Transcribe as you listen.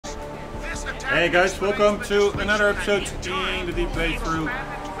Hey guys, welcome to another episode in the deep playthrough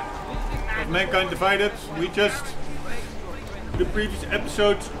of Mankind Divided. We just, the previous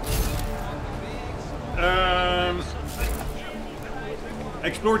episode,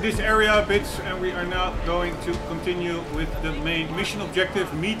 explored this area a bit, and we are now going to continue with the main mission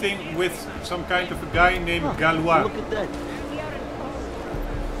objective, meeting with some kind of a guy named Galois. Look at that.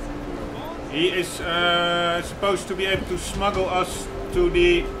 He is supposed to be able to smuggle us to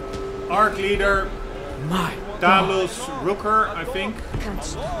the Arc leader, Talos Rooker, I think. Can't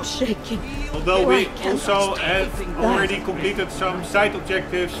stop shaking. Although we also have already completed some side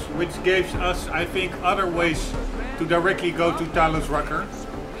objectives, which gives us, I think, other ways to directly go to Talos Rooker.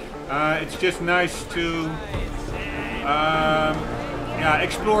 It's just nice to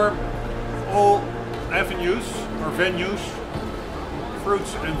explore all avenues or venues,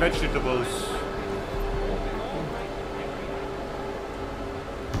 fruits and vegetables.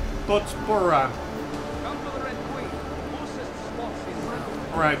 Potpora.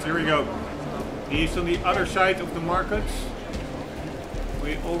 Alright, here we go. He's on the other side of the market.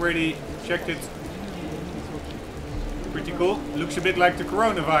 We already checked it. Pretty cool. Looks a bit like the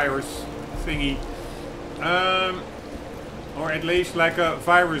coronavirus thingy. Or at least like a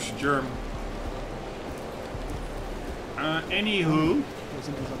virus germ. Anywho.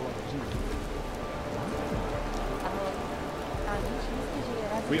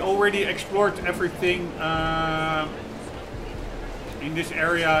 We already explored everything in this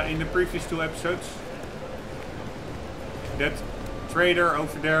area in the previous two episodes. That trader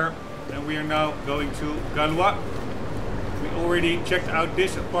over there, and we are now going to Galois. We already checked out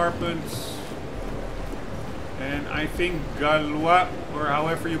this apartment, and I think Galois, or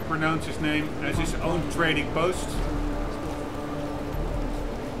however you pronounce his name, has his own trading post.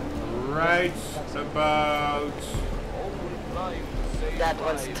 Right about... That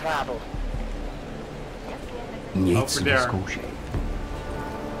was trouble. Over there.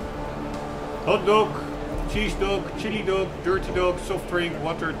 Hot dog, cheese dog, chili dog, dirty dog, soft drink,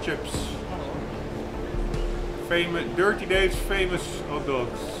 water, chips. Famous Dirty Dave's famous hot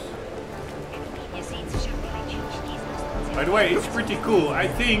dogs. By the way, it's pretty cool. I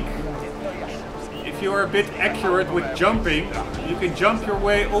think if you are a bit accurate with jumping, you can jump your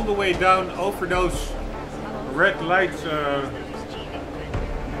way all the way down over those red light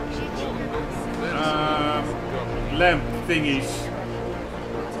lamp thingies.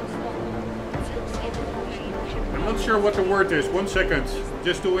 I'm not sure what the word is. 1 second.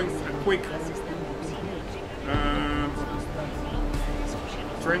 Just doing a quick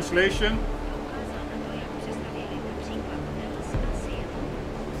translation.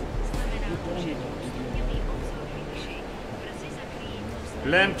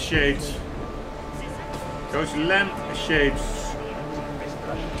 Lampshades. Those lampshades.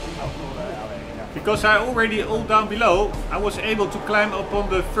 Because I already all down below, I was able to climb up on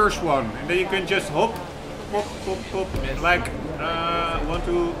the first one, and then you can just hop, hop, hop, hop, like 1,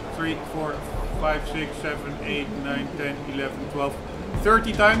 2, 3, 4, 5, 6, 7, 8, 9, 10, 11, 12,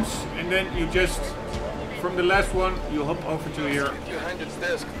 30 times, and then you just, from the last one, you hop over to here. Behind this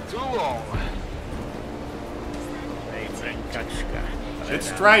desk too long.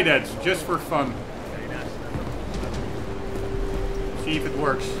 Let's try that, just for fun. See if it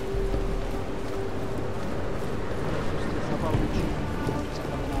works.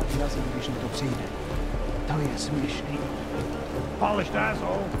 Polished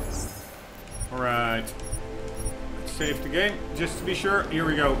asshole. Alright. Let's save the game, just to be sure. Here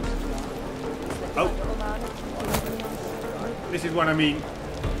we go. Oh. This is what I mean.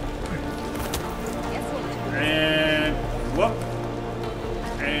 And whoop.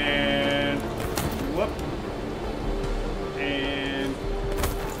 And whoop. And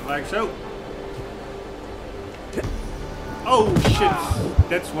like so. Oh shit!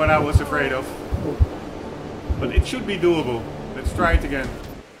 That's what I was afraid of. But it should be doable. Let's try it again.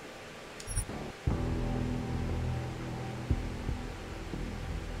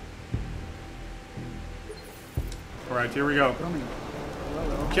 Alright, here we go.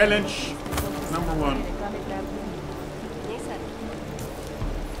 Challenge number 1.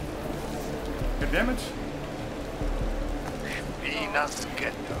 God damn it.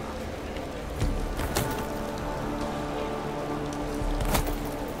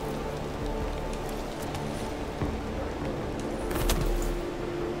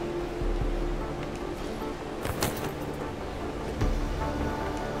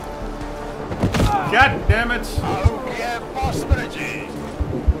 God damn it!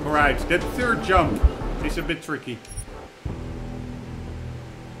 Alright, that third jump is a bit tricky.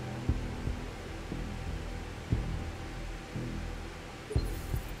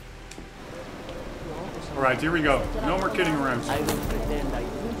 Alright, here we go. No more kidding around. I will pretend I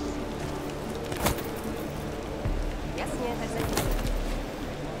will see.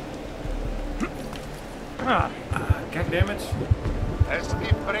 God damn it.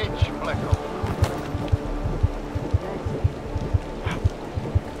 Escape bridge, Blacko.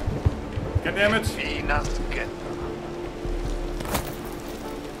 God damn it.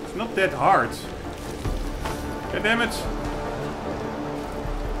 It's not that hard. God damn it.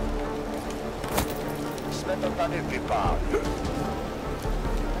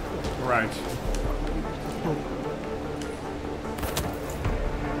 Right.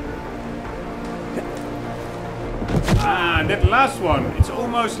 Ah, that last one. It's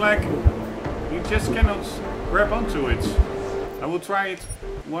almost like you just cannot grab onto it. I will try it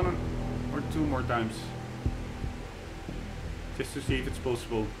 1 or 2 more times. Just to see if it's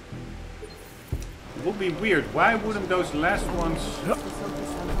possible. It would be weird. Why wouldn't those last ones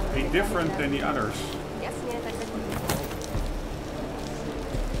be different than the others?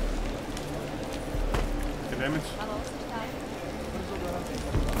 God damn it.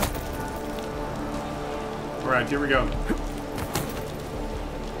 Alright, here we go.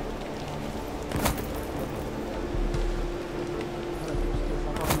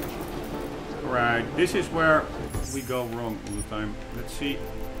 Alright, this is where we go wrong all the time. Let's see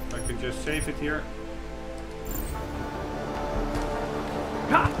if I can just save it here.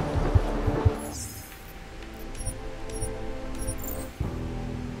 Ha!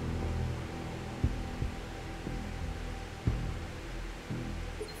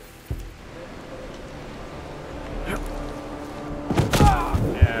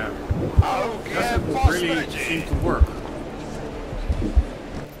 Really seem to work.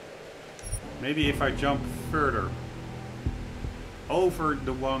 Maybe if I jump further over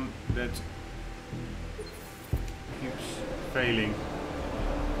the one that keeps failing.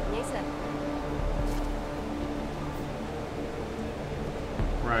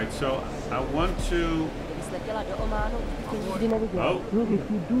 Right, so I want to... Oh.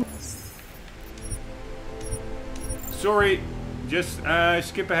 Sorry, just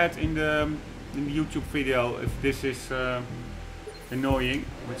skip ahead in the YouTube video if this is annoying,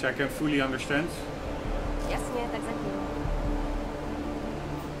 which I can fully understand.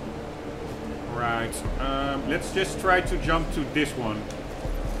 Right, let's just try to jump to this one.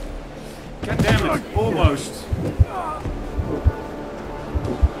 God damn it, almost.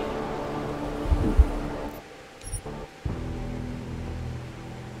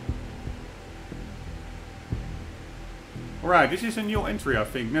 Alright, this is a new entry, I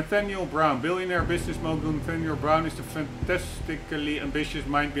think. Nathaniel Brown, billionaire business mogul. Nathaniel Brown is the fantastically ambitious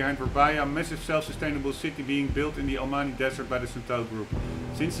mind behind Rombbb, a massive self-sustainable city being built in the Omani Desert by the Suntal Group.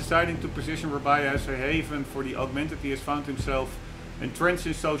 Since deciding to position Rombbb as a haven for the augmented, he has found himself entrenched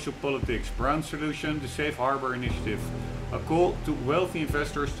in social politics. Brown's solution, the Safe Harbor Initiative, a call to wealthy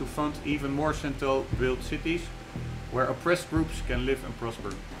investors to fund even more Suntal-built cities where oppressed groups can live and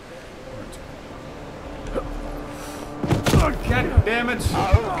prosper. Oh, God damn it!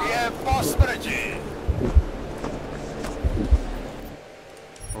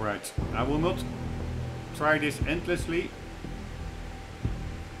 Alright, I will not try this endlessly,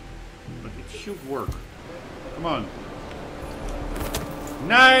 but it should work. Come on.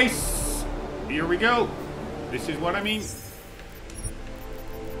 Nice! Here we go. This is what I mean.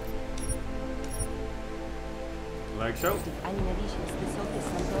 Like so.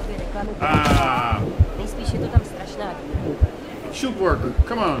 Ah! It should work.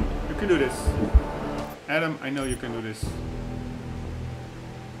 Come on. You can do this. Adam, I know you can do this.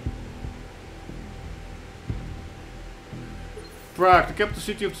 Prague, the capital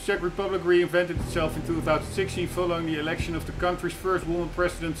city of the Czech Republic, reinvented itself in 2016 following the election of the country's first woman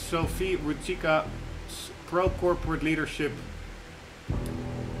president, Sophie Rucika's pro-corporate leadership.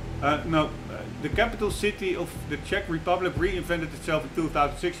 The capital city of the Czech Republic reinvented itself in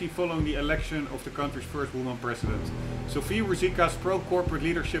 2016 following the election of the country's first woman president. Sophie Rucika's pro-corporate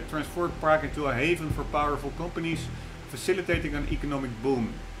leadership transformed Prague into a haven for powerful companies, facilitating an economic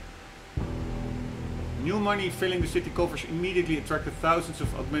boom. New money filling the city coffers immediately attracted thousands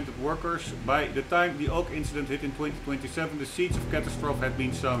of augmented workers. By the time the oak incident hit in 2027, the seeds of catastrophe had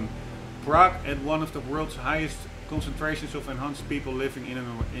been sown. Prague had one of the world's highest concentrations of enhanced people living in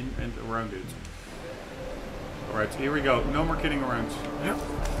and around it. Alright, here we go. No more kidding around.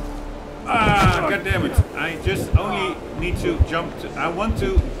 Ah, god damn it. I just only need to jump to... I want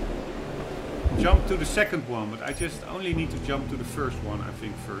to jump to the second one, but I just only need to jump to the first one, I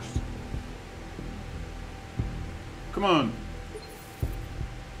think, first. Come on.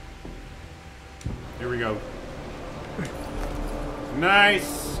 Here we go.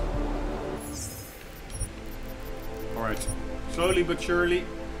 Nice. Alright. Slowly but surely.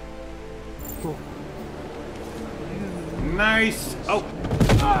 Nice! Oh!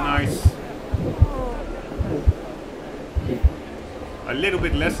 Nice. A little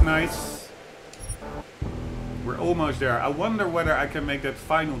bit less nice. We're almost there. I wonder whether I can make that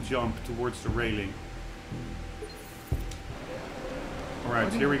final jump towards the railing.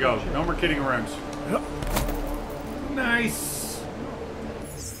 Alright, here we go. No more kidding around. Nice!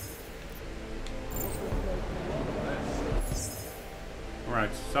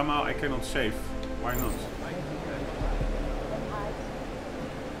 Alright, somehow I cannot save. Why not?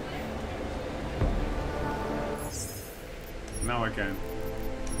 Now I can.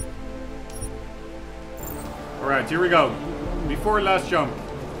 Alright, here we go. Before last jump.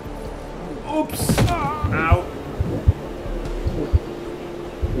 Oops! Ow!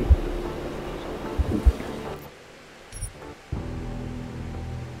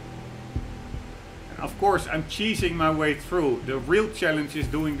 Of course, I'm cheesing my way through. The real challenge is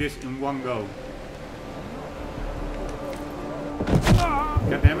doing this in one go.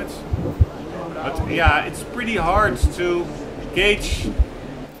 God damn it. But yeah, it's pretty hard to gauge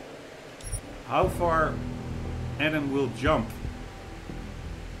how far Adam will jump.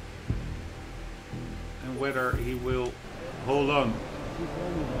 And whether he will hold on.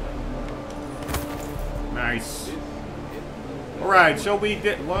 Nice. Alright, so we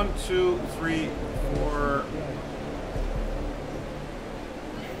did 1, 2, 3, 4.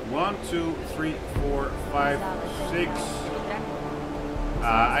 1, 2, 3, 4, 5, 6.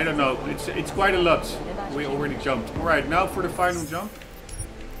 I don't know. It's quite a lot. We already jumped. Alright, now for the final jump.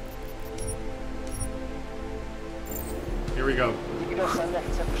 Here we go.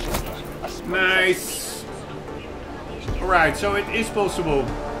 Nice. Alright, so it is possible.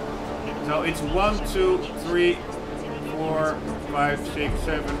 So it's 1, 2, 3, 4, 5, 6,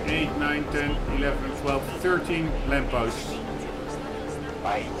 7, 8, 9, 10, 11, 12, 13 lampposts.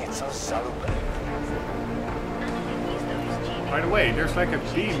 By the way, there's like a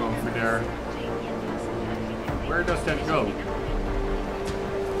beam over there. Where does that go?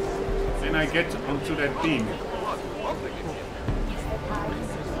 Then I get onto that beam.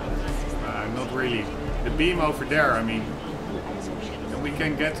 Not really. The beam over there, I mean. And we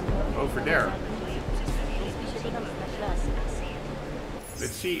can get over there.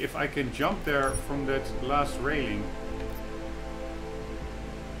 Let's see if I can jump there from that last railing.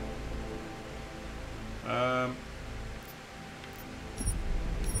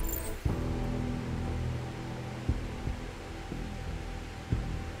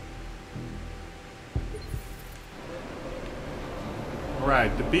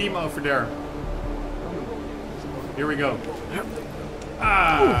 Alright, the beam over there. Here we go.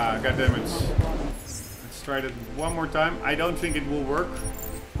 Ah, goddammit. Let's try that one more time. I don't think it will work.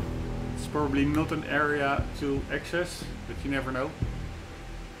 It's probably not an area to access, but you never know.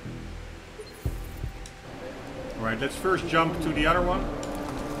 Alright, let's first jump to the other one.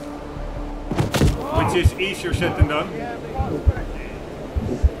 Which is easier said than done.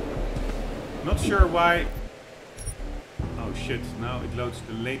 Not sure why. Oh shit, now it loads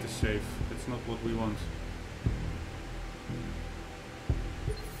the latest save. That's not what we want.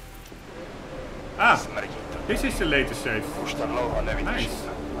 Ah, this is the latest save. Nice.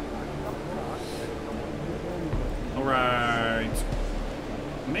 Alright.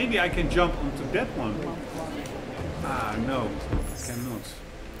 Maybe I can jump onto that one. Ah, no, I cannot.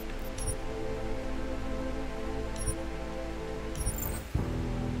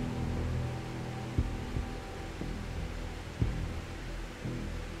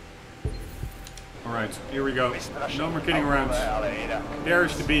 Alright, here we go. No more kidding around.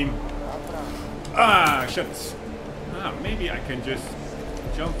 There's the beam. Ah, shit. Ah, maybe I can just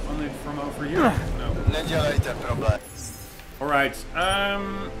jump on it from over here. No. Alright,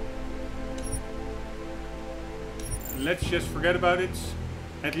 let's just forget about it.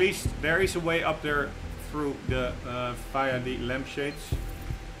 At least there is a way up there through the via the lampshades.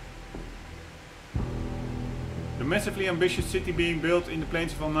 The massively ambitious city being built in the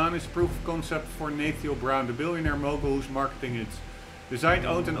plains of Alman is proof of concept for Nathaniel Brown, the billionaire mogul who's marketing it. Designed,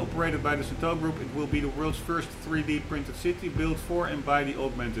 owned and operated by the Centaur Group, it will be the world's first 3D printed city built for and by the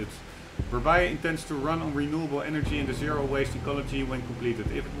augmented. Verbaya intends to run on renewable energy and a zero waste ecology when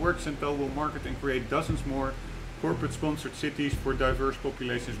completed. If it works, Centaur will market and create dozens more corporate sponsored cities for diverse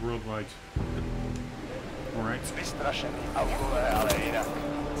populations worldwide. Alright.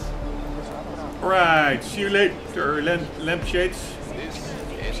 Alright, see you later, lampshades.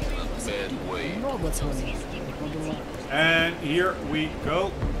 And here we go.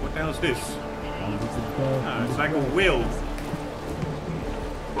 What the hell is this? Ah, it's like a wheel.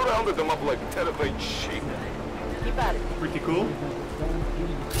 Rounded them up like terabyte sheep. Keep at it. Pretty cool.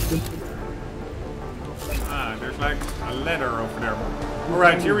 Ah, there's like a ladder over there.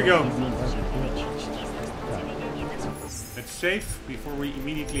 Alright, here we go. Let's save before we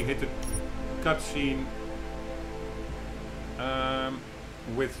immediately hit the cutscene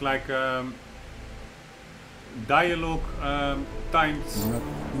with like dialogue timed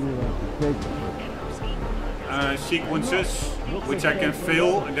sequences, which I can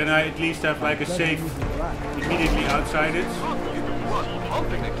fail, and then I at least have like a save immediately outside it.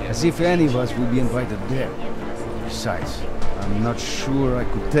 As if any of us would be invited there. Besides, I'm not sure I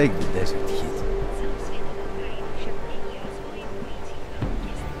could take the desert heat.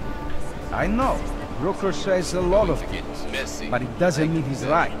 I know, Broker says a lot of things, but it doesn't mean he's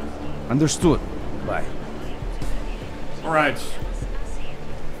right. Understood. Bye. Alright.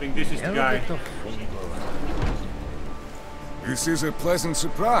 I think this is the guy. This is a pleasant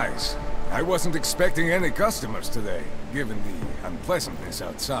surprise. I wasn't expecting any customers today, given the unpleasantness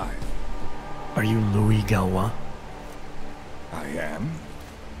outside. Are you Louis Galois? I am.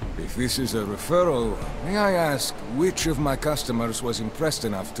 If this is a referral, may I ask which of my customers was impressed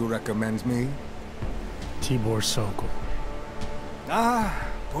enough to recommend me? Tibor Sokol. Ah,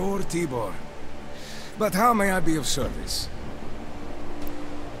 poor Tibor. But how may I be of service?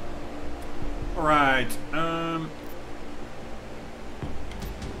 Alright,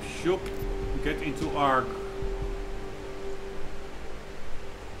 shop, get into ARC.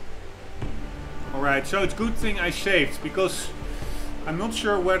 Alright, so it's good thing I saved, because I'm not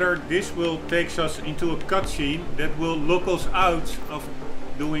sure whether this will take us into a cutscene that will lock us out of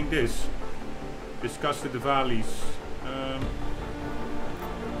doing this. Discuss the Diwalis.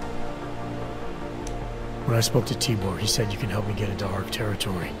 When I spoke to Tibor, he said you can help me get into ARC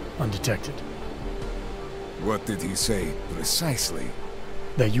territory, undetected. What did he say, precisely?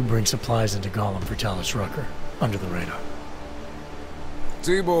 That you bring supplies into Gollum for Talos Rucker, under the radar.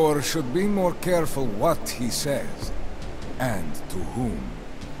 Tibor should be more careful what he says, and to whom.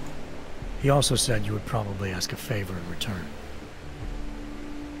 He also said you would probably ask a favor in return.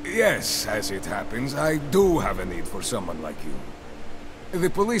 Yes, as it happens, I do have a need for someone like you. The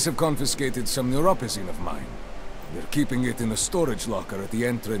police have confiscated some neuropozyne of mine. They're keeping it in a storage locker at the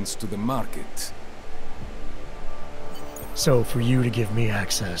entrance to the market. So, for you to give me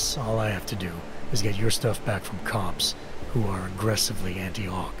access, all I have to do is get your stuff back from cops who are aggressively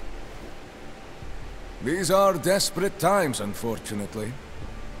anti-Hawk. These are desperate times, unfortunately.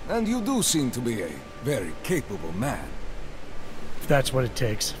 And you do seem to be a very capable man. If that's what it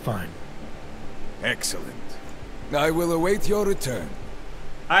takes, fine. Excellent. I will await your return.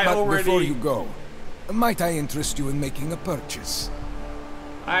 But before you go, might I interest you in making a purchase?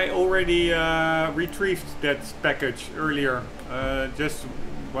 I already retrieved that package earlier, just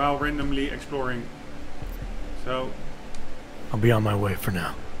while randomly exploring. So I'll be on my way for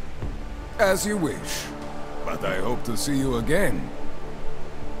now. As you wish. But I hope to see you again.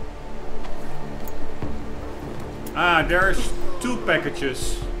 Ah, there's 2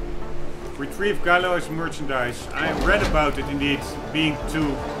 packages. Retrieve Gallows merchandise. I read about it indeed, being 2.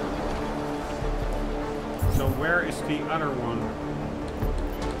 So where is the other one?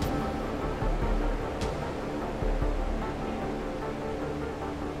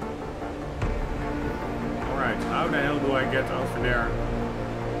 Alright, how the hell do I get over there?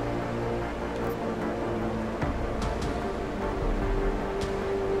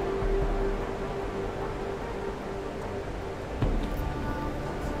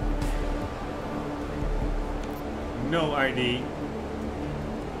 No ID.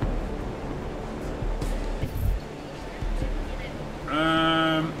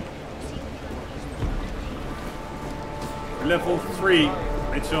 Level 3,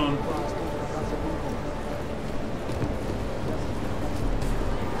 it's on.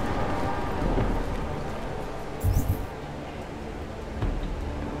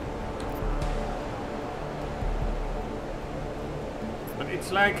 But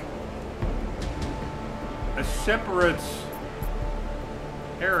it's like a separate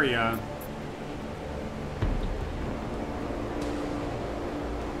area.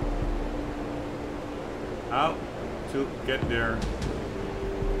 How to get there?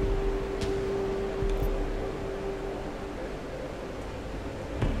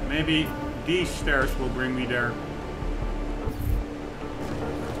 Maybe these stairs will bring me there.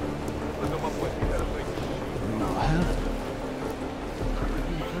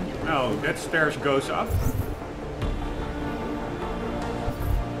 No, that stairs goes up.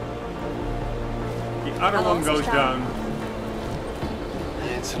 The other one goes down.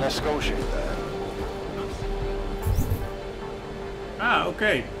 It's an escort there. Ah,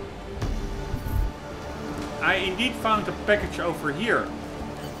 okay. I indeed found a package over here.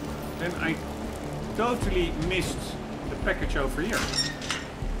 Then I totally missed the package over here.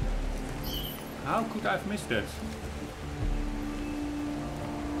 How could I have missed that?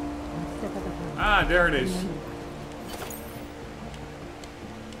 Ah, there it is.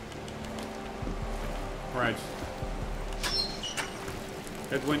 Right.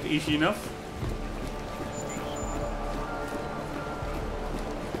 That went easy enough.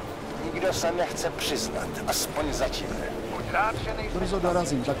 Nikdo se nechce přiznat, aspoň zatím. Buď rád, že nejsi... Brzo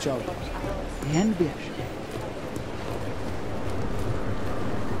dorazím, tak čau. Jen běž.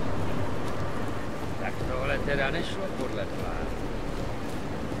 Tak tohle teda nešlo podle plánu.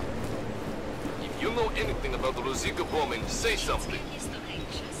 If you know anything about the Rosika bombing, say something.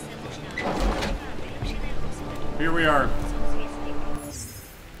 Here we are.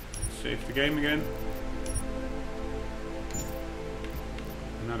 Save the game again.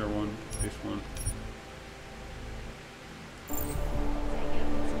 Another one. This one.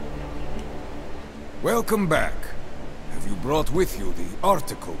 Welcome back. Have you brought with you the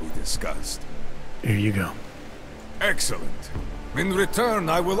article we discussed? Here you go. Excellent. In return,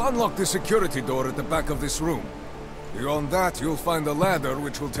 I will unlock the security door at the back of this room. Beyond that, you'll find a ladder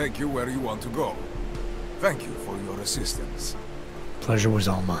which will take you where you want to go. Thank you for your assistance. Pleasure was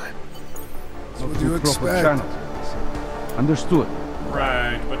all mine. What do you Proper expect? channels. Understood.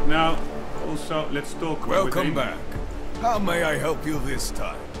 Right, but now also let's talk. Welcome with him. back. How may I help you this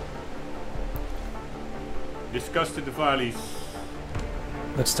time? Discuss the Diwalis.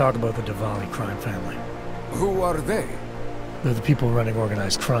 Let's talk about the Diwali crime family. Who are they? They're the people running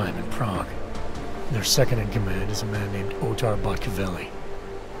organized crime in Prague. Their second in command is a man named Otar Botkavelli.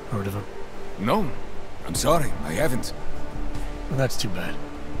 Heard of him? No. I'm sorry, I haven't. Well, that's too bad.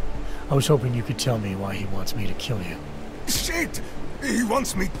 I was hoping you could tell me why he wants me to kill you. Shit! He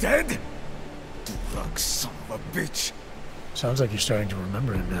wants me dead? Drug son of a bitch. Sounds like you're starting to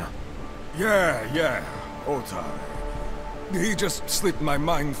remember him now. Yeah. Otar. He just slipped my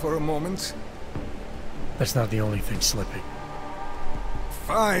mind for a moment. That's not the only thing slipping.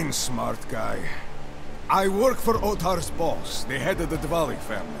 Fine, smart guy. I work for Otar's boss, the head of the Diwali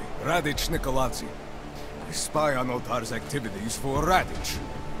family, Radic Nikoladze. I spy on Otar's activities for Radic.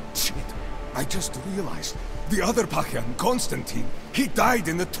 Shit, I just realized. The other Pakyan, Konstantin, he died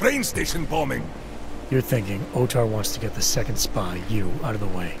in the train station bombing. You're thinking Otar wants to get the second spy, you, out of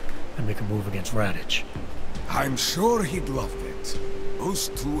the way, and make a move against Radic. I'm sure he'd love it. Those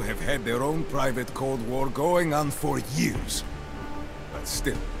two have had their own private Cold War going on for years. But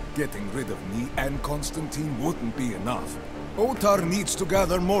still, getting rid of me and Konstantin wouldn't be enough. Otar needs to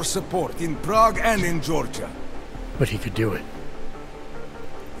gather more support in Prague and in Georgia. But he could do it.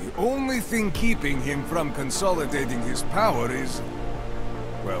 The only thing keeping him from consolidating his power is...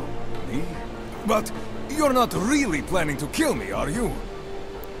 well, me? But you're not really planning to kill me, are you?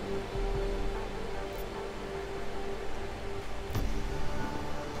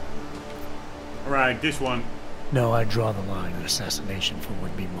 Right, this one. No, I draw the line at assassination for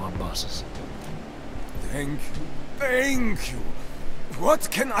would-be mob bosses. Thank you. Thank you.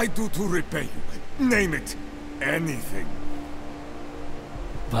 What can I do to repay you? Name it. Anything.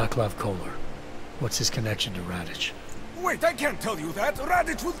 Václav Koller. What's his connection to Radic? Wait, I can't tell you that.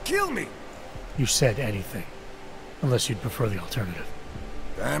 Radic would kill me. You said anything. Unless you'd prefer the alternative.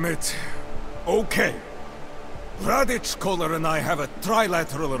 Damn it. Okay. Radic, Koller, and I have a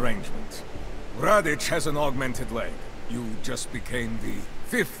trilateral arrangement. Radic has an augmented leg. You just became the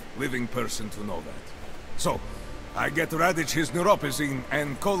 5th living person to know that. So, I get Radic his neuropazine,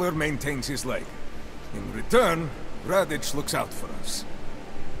 and Koller maintains his leg. In return, Radic looks out for us.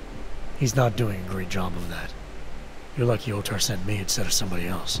 He's not doing a great job of that. You're lucky Otar sent me instead of somebody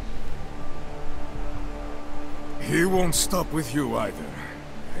else. He won't stop with you either.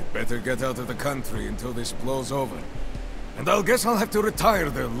 I'd better get out of the country until this blows over. And I'll guess I'll have to retire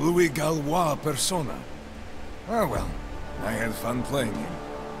the Louis Gallois persona. Ah well, I had fun playing him.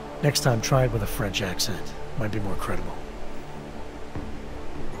 Next time, try it with a French accent. Might be more credible.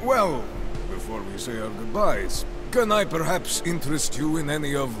 Well, before we say our goodbyes, can I perhaps interest you in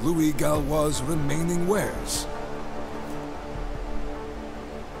any of Louis Gallois' remaining wares?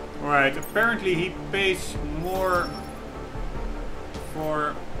 Right, apparently he pays more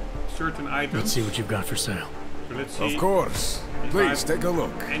for certain items. Let's see what you've got for sale. So let's see. Of course. if Please, I've take a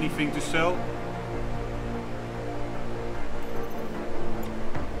look. Anything to sell?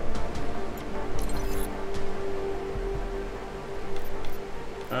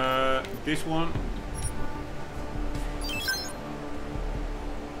 This one.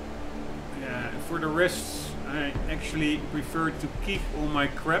 Yeah, for the rest, I actually prefer to keep all my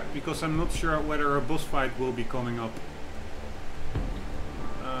crap because I'm not sure whether a boss fight will be coming up.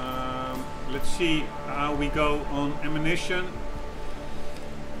 Let's see how we go on ammunition.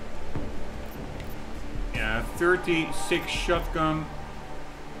 Yeah, 36 shotgun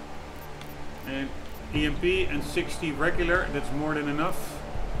and EMP and 60 regular. That's more than enough.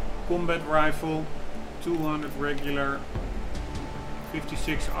 Combat rifle, 200 regular,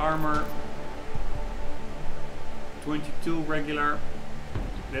 56 armor, 22 regular.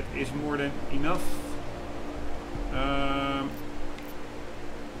 That is more than enough.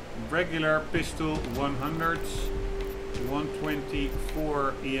 Regular pistol 100,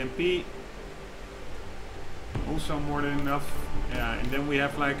 124 EMP, also more than enough. Yeah, and then we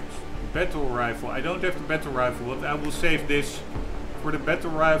have like battle rifle. I don't have the battle rifle, but I will save this for the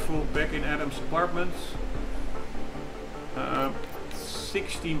battle rifle back in Adam's apartment.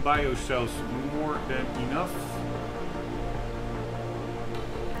 16 biocells, more than enough.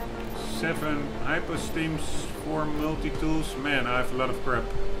 7 hypostims, 4 multi-tools. Man, I have a lot of crap.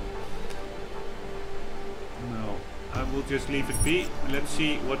 No, I will just leave it be. Let's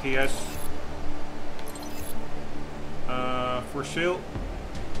see what he has for sale.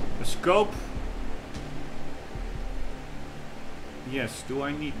 A scope. Yes, do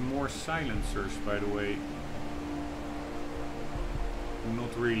I need more silencers, by the way?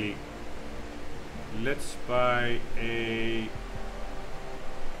 Not really. Let's buy a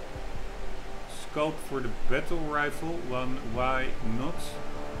scope for the battle rifle. Why not?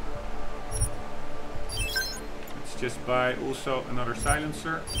 Let's just buy also another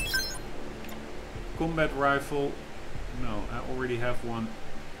silencer. Combat rifle. No, I already have one.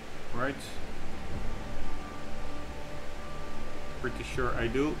 Right? Pretty sure I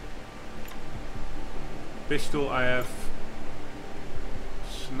do. Pistol I have.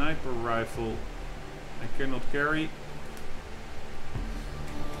 Sniper rifle I cannot carry.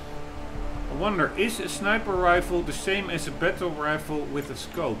 I wonder, is a sniper rifle the same as a battle rifle with a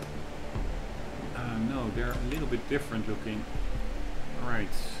scope? No, they're a little bit different looking. Alright.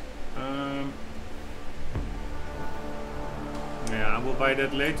 Yeah, I will buy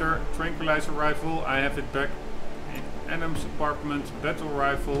that later. Tranquilizer rifle, I have it back in Adam's apartment. Battle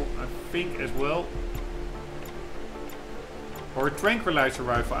rifle, I think as well. Or a tranquilizer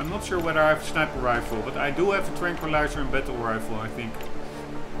rifle. I'm not sure whether I have a sniper rifle, but I do have a tranquilizer and battle rifle, I think.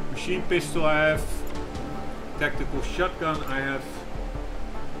 Machine pistol I have. Tactical shotgun I have.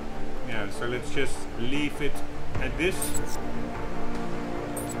 Yeah, so let's just leave it at this.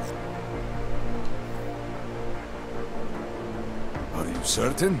 Are you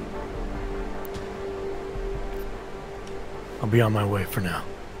certain? I'll be on my way for now.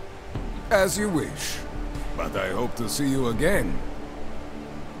 As you wish. But I hope to see you again.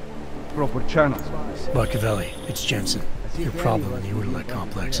 Proper channels. Machiavelli, it's Jensen. Your problem in the Udalek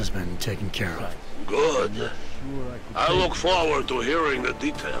complex has been taken care of. Good. I look forward to hearing the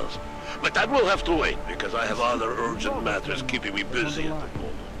details. But that will have to wait, because I have other urgent matters keeping me busy at the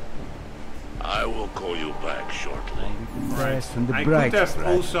moment. I will call you back shortly. Right. I could have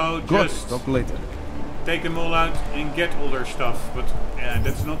also just talk later. Take them all out and get all their stuff, but yeah,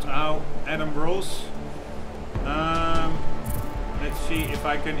 that's not how Adam rolls. Let's see if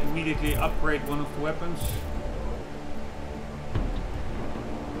I can immediately upgrade one of the weapons.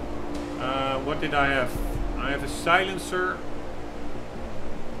 What did I have? I have a silencer.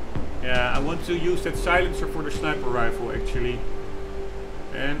 Yeah, I want to use that silencer for the sniper rifle actually.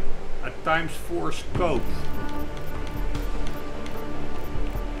 And a ×4 scope.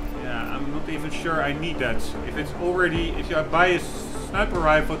 Yeah, I'm not even sure I need that. If I buy a sniper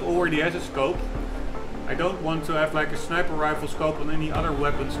rifle, it already has a scope. I don't want to have like a sniper rifle scope on any other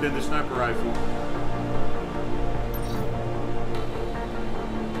weapons than the sniper rifle.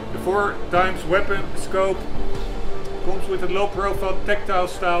 The 4x weapon scope comes with a low profile tactile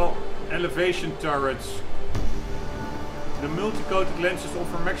style elevation turrets. The multi-coated lenses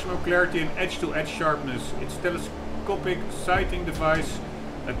offer maximum clarity and edge-to-edge sharpness. Its telescopic sighting device,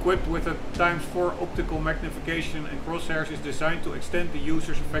 equipped with a ×4 optical magnification and crosshairs, is designed to extend the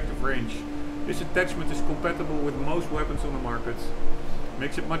user's effective range. This attachment is compatible with most weapons on the market.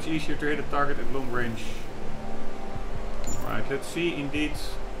 Makes it much easier to hit a target at long range. Right, let's see indeed.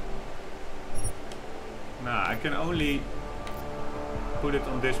 Nah, I can only put it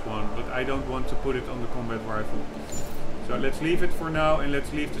on this one, but I don't want to put it on the combat rifle. So let's leave it for now, and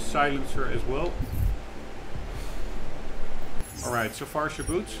let's leave the silencer as well. Alright, so far so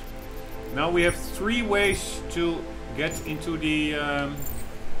good. Now we have 3 ways to get into the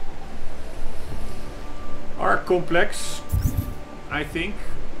Arc complex, I think.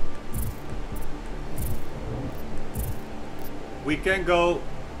 We can go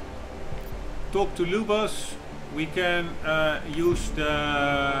talk to Lubos. We can use the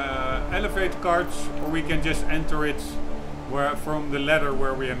elevator cards, or we can just enter it from the ladder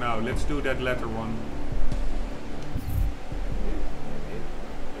where we are now. Let's do that ladder one.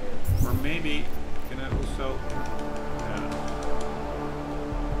 Or maybe can I also?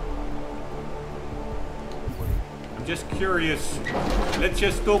 I'm just curious. Let's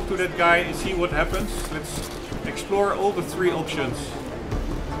just talk to that guy and see what happens. Let's explore all the 3 options.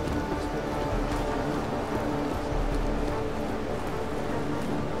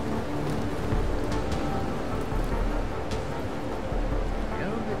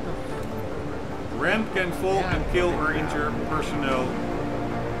 Ramp can fall and kill or injure personnel.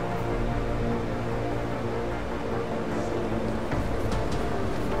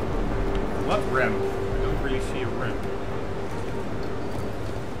 What ramp? I don't really see a ramp.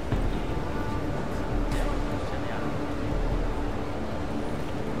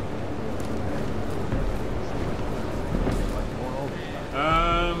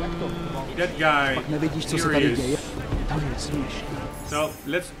 That guy. Here he is. So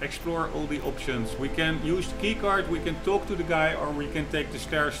let's explore all the options. We can use the keycard, we can talk to the guy, or we can take the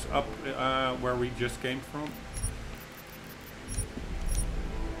stairs up where we just came from.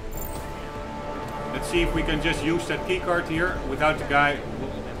 Let's see if we can just use that keycard here without the guy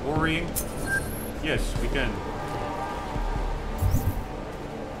worrying. Yes, we can.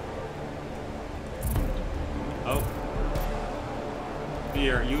 Oh.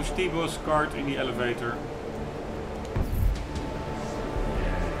 Here, use T-Boss card in the elevator.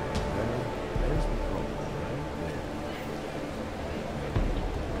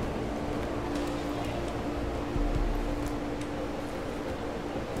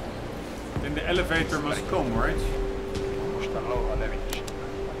 Then the elevator must come, right?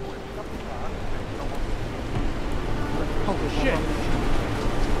 Oh shit!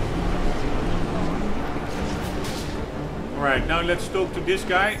 Alright, now let's talk to this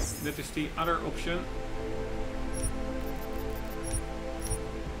guy. That is the other option.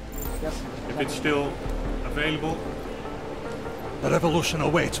 If it's still available. The revolution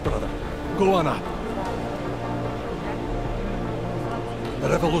awaits, brother. Go on up. The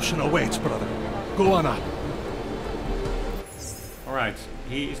revolution awaits, brother. Go on up. Alright,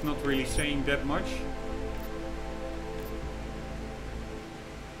 he is not really saying that much.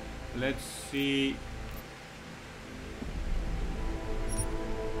 Let's see.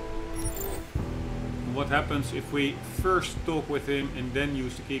 What happens if we first talk with him and then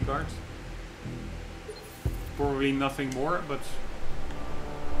use the keycard? Probably nothing more, but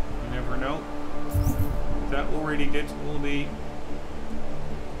you never know. That already did all the...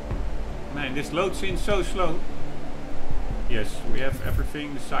 Man, this loads in so slow. Yes, we have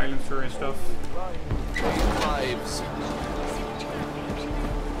everything, the silencer and stuff. Lives.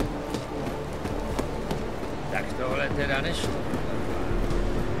 Tak tohle teda nešlo.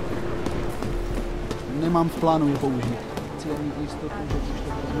 Nemám v plánu je použít. Chci jen mít jistotu, že když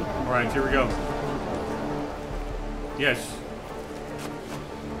to vezmu. Alright, here we go. Yes.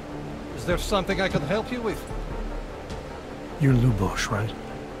 Is there something I can help you with? You're Lubos, right?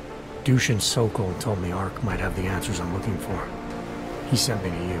 Dushin Sokol told me Ark might have the answers I'm looking for. He sent me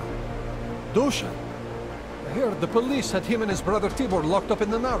to you. Dushin? I heard the police had him and his brother Tibor locked up in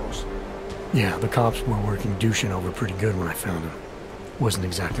the Narrows. Yeah, the cops were working Dushin over pretty good when I found him. Wasn't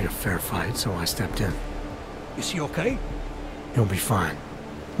exactly a fair fight, so I stepped in. Is he okay? He'll be fine.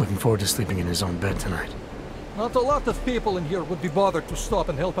 Looking forward to sleeping in his own bed tonight. Not a lot of people in here would be bothered to stop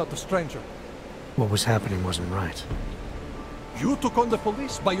and help out the stranger. What was happening wasn't right. You took on the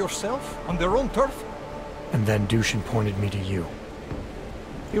police by yourself, on their own turf? And then Dushin pointed me to you.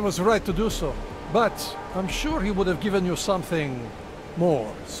 He was right to do so, but I'm sure he would have given you something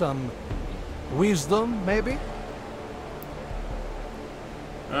more. Some wisdom, maybe?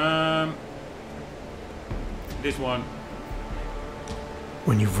 This one.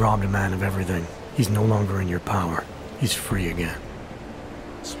 When you've robbed a man of everything, he's no longer in your power. He's free again.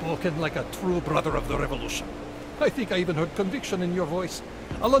 Spoken like a true brother of the revolution. I think I even heard conviction in your voice.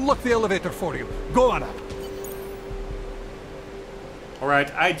 I'll unlock the elevator for you. Go on up.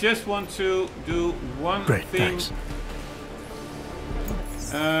 Alright, I just want to do one thing. Thanks.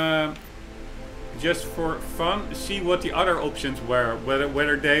 Just for fun, see what the other options were.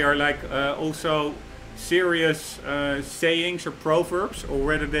 Whether they are like also serious sayings or proverbs, or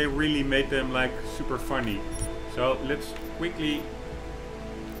whether they really made them like super funny. So let's quickly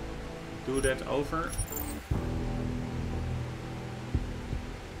do that over.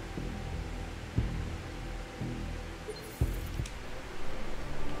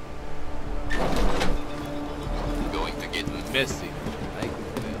 Going to get messy.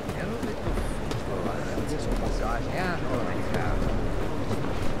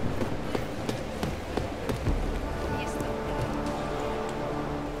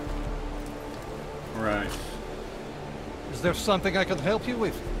 Is there something I can help you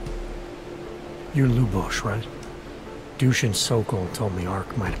with? You're Lubosh, right? Dushin Sokol told me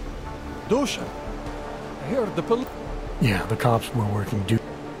Ark might... Dushin? I heard the police... Yeah, the cops were working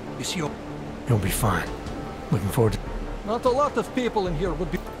Is you... You'll be fine. Looking forward to... Not a lot of people in here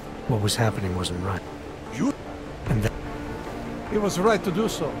would be... What was happening wasn't right. You... And then... It was right to do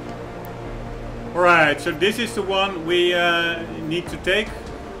so. Alright, so this is the one we need to take.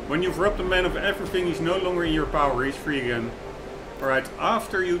 When you've robbed a man of everything, he's no longer in your power, he's free again. Alright,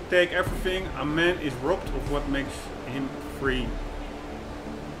 after you take everything, a man is robbed of what makes him free.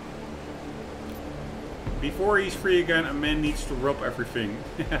 Before he's free again, a man needs to rob everything.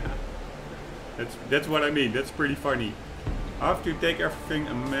 That's what I mean, that's pretty funny. After you take everything,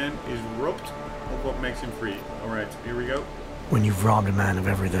 a man is robbed of what makes him free. Alright, here we go. When you've robbed a man of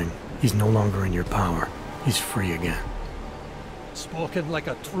everything, he's no longer in your power. He's free again. Spoken like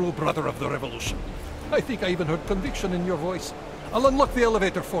a true brother of the revolution. I think I even heard conviction in your voice. I'll unlock the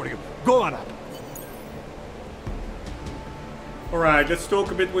elevator for you. Go on up. Alright, let's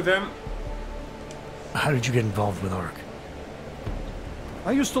talk a bit with them. How did you get involved with Ark?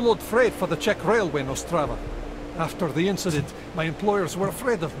 I used to load freight for the Czech railway in Ostrava. After the incident, my employers were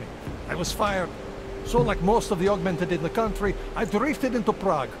afraid of me. I was fired. So like most of the augmented in the country, I drifted into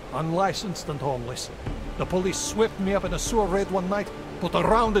Prague, unlicensed and homeless. The police swept me up in a sewer raid one night, put a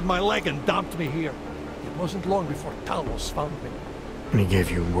round in my leg and dumped me here. It wasn't long before Talos found me. And he gave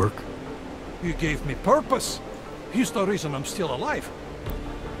you work? He gave me purpose. He's the reason I'm still alive.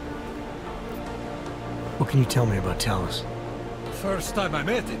 What can you tell me about Talos? The first time I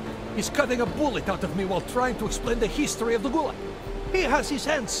met him, he's cutting a bullet out of me while trying to explain the history of the Gulag. He has his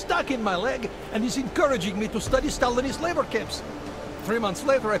hand stuck in my leg, and he's encouraging me to study Stalinist labor camps. 3 months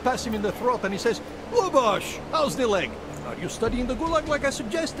later, I pass him in the throat, and he says, "Lubosh, how's the leg? Are you studying the Gulag like I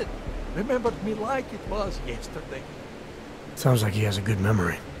suggested?" Remembered me like it was yesterday. Sounds like he has a good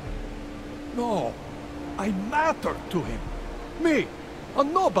memory. No, I mattered to him. Me, a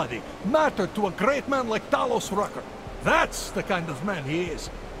nobody, mattered to a great man like Talos Rucker. That's the kind of man he is.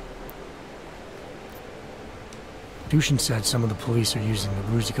 Dushin said some of the police are using the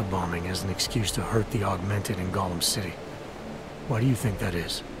Ruzika bombing as an excuse to hurt the Augmented in Golem City. Why do you think that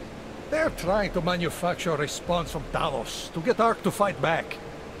is? They're trying to manufacture a response from Talos to get Ark to fight back.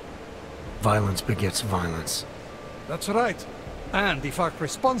 Violence begets violence. That's right. And if Ark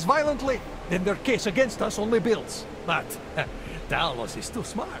responds violently, then their case against us only builds. But Talos is too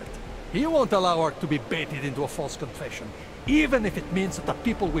smart. He won't allow Ark to be baited into a false confession, even if it means that the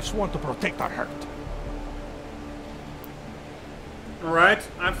people we've sworn to protect are hurt. Alright,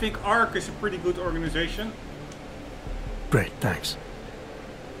 I think Ark is a pretty good organization. Great, thanks.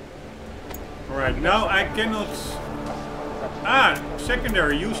 Alright, now I cannot...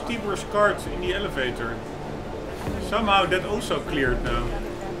 secondary, use Tibor's card in the elevator. Somehow that also cleared now.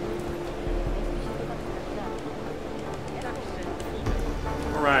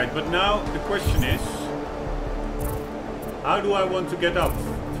 Alright, but now the question is... how do I want to get up?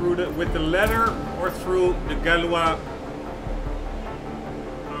 With the ladder or through the Galois?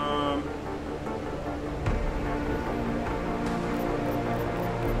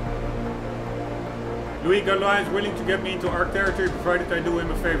 Louis Galois is willing to get me into Ark territory provided I do him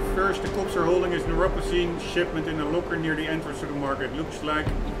a favor. First, the cops are holding his neuropocene shipment in a locker near the entrance to the market. Looks like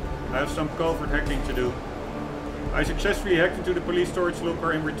I have some covert hacking to do. I successfully hacked into the police storage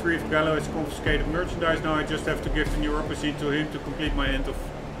locker and retrieved Galois' confiscated merchandise. Now I just have to give the neuropocene to him to complete my end of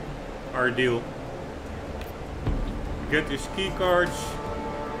our deal. Get his key cards.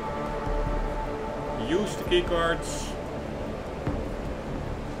 Use the key cards.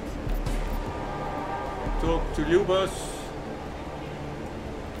 Talk to Lubos.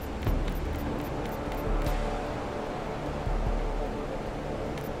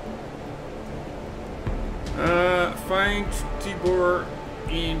 Find Tibor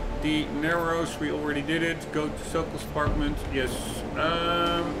in the Narrows. We already did it. Go to Sokol's apartment. Yes.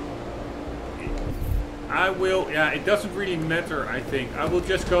 I will. Yeah, it doesn't really matter. I think I will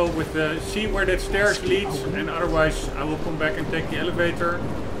just go with the see where that stairs leads, and otherwise I will come back and take the elevator.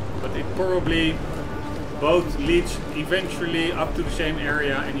 But it probably both leads eventually up to the same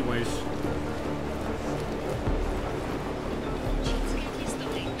area anyways.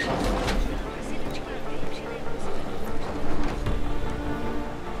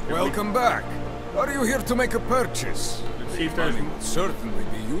 Welcome back. Are you here to make a purchase? Let's see if there's... Money would certainly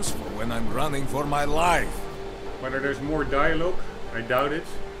be useful when I'm running for my life. Whether there's more dialogue, I doubt it.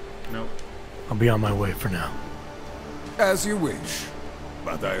 No. I'll be on my way for now. As you wish.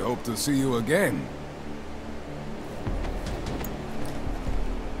 But I hope to see you again.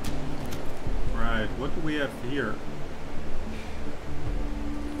 Right, what do we have here?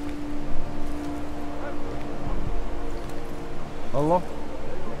 Hello?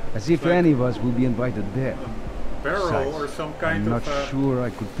 As if like any of us will be invited there. Barrel Besides, or some kind I'm of not sure I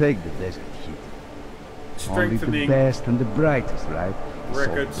could take the desert heat. Only the strengthening best and the brightest, right? It's all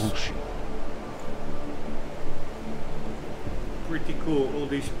records. bullshit. Pretty cool, all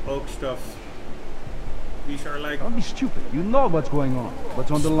these oak stuff. These are like Don't be stupid. You know what's going on.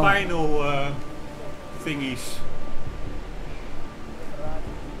 What's on the line? spinal thingies.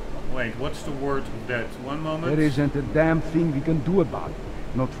 Wait, what's the word of that? One moment. There isn't a damn thing we can do about it.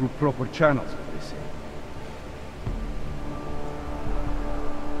 Not through proper channels, as they say.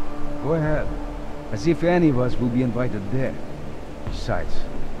 Go ahead. As if any of us will be invited there. Besides,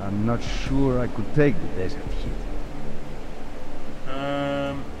 I'm not sure I could take the desert heat.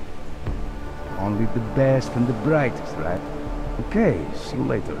 Only the best and the brightest, right? Okay, see you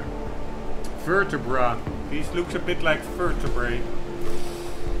later. Vertebra. These looks a bit like vertebrae.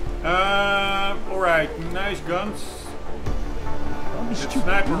 Alright, nice guns. Don't be The stupid.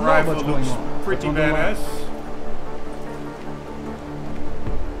 sniper You know rifle what's looks going on. pretty What's on the line? badass.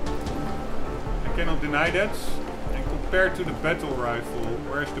 I cannot deny that. And compared to the battle rifle,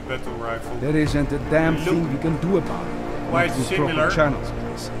 where's the battle rifle? There isn't a damn Look thing we can do about it. quite Not through similar. proper channels, as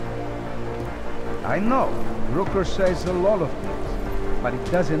they say. I know. Rooker says a lot of things, but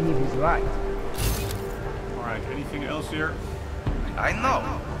it doesn't mean he's right. Alright, anything else here? I know.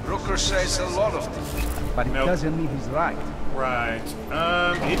 Rooker says a lot of things, but it Nope. doesn't mean he's right. Right.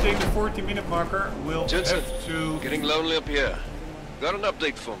 Hitting the 40-minute marker, we'll Jensen, have to... getting lonely up here. Got an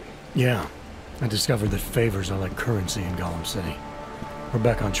update for me. Yeah, I discovered that favors are like currency in Gollum City. We're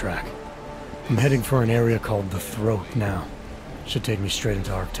back on track. I'm heading for an area called the Throat now. Should take me straight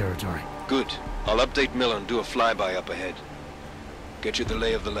into Ark territory. Good. I'll update Miller and do a flyby up ahead. Get you the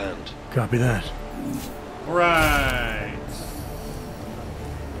lay of the land. Copy that. Right.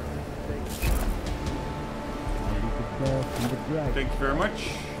 Thank you very much.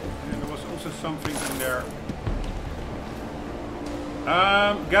 And there was also something in there.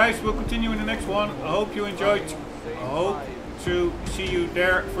 Guys, we'll continue in the next one. I hope you enjoyed. I hope to see you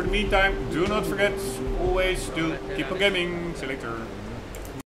there. For the meantime, do not forget, always do keep on gaming. See you later.